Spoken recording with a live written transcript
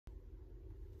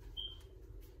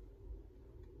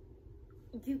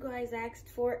You guys asked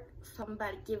for it, so I'm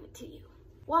about to give it to you.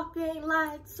 Walking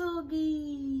like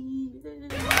seulgi.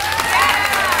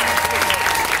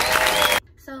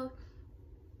 So,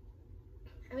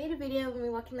 I made a video of me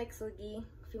walking like seulgi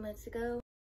a few months ago.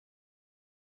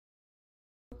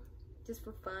 Just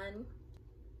for fun.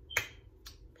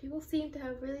 People seem to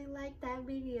have really liked that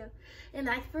video. And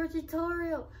asked for a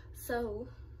tutorial. So,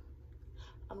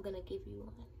 I'm gonna give you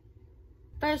one.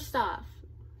 First off,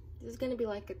 this is gonna be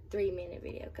like a 3-minute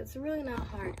video because it's really not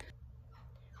hard.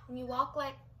 When you walk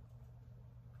like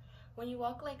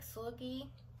seulgi,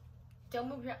 don't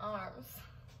move your arms.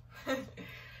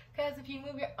 Because if you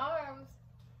move your arms,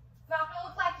 it's not gonna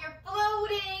look like you're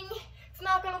floating. It's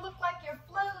not gonna look like you're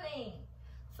floating.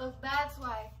 So that's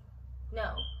why,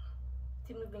 no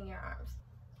to moving your arms.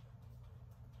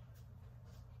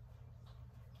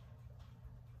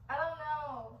 I don't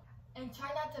know. And try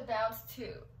not to bounce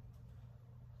too.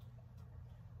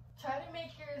 Try to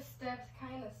make your steps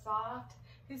kind of soft,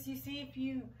 because you see if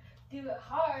you do it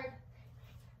hard,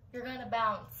 you're gonna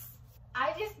bounce.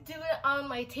 I just do it on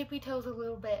my tippy toes a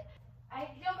little bit. I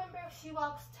don't remember if she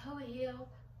walks toe heel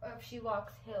or if she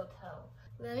walks heel toe.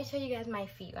 Let me show you guys my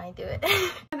feet when I do it.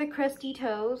 I have the crusty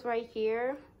toes right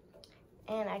here,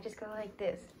 and I just go like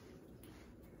this.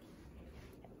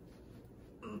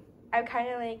 I'm kind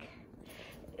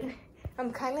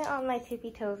of on my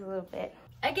tippy toes a little bit.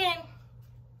 Again,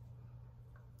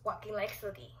 walking like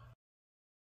seulgi.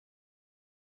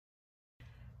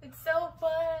 It's so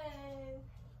fun.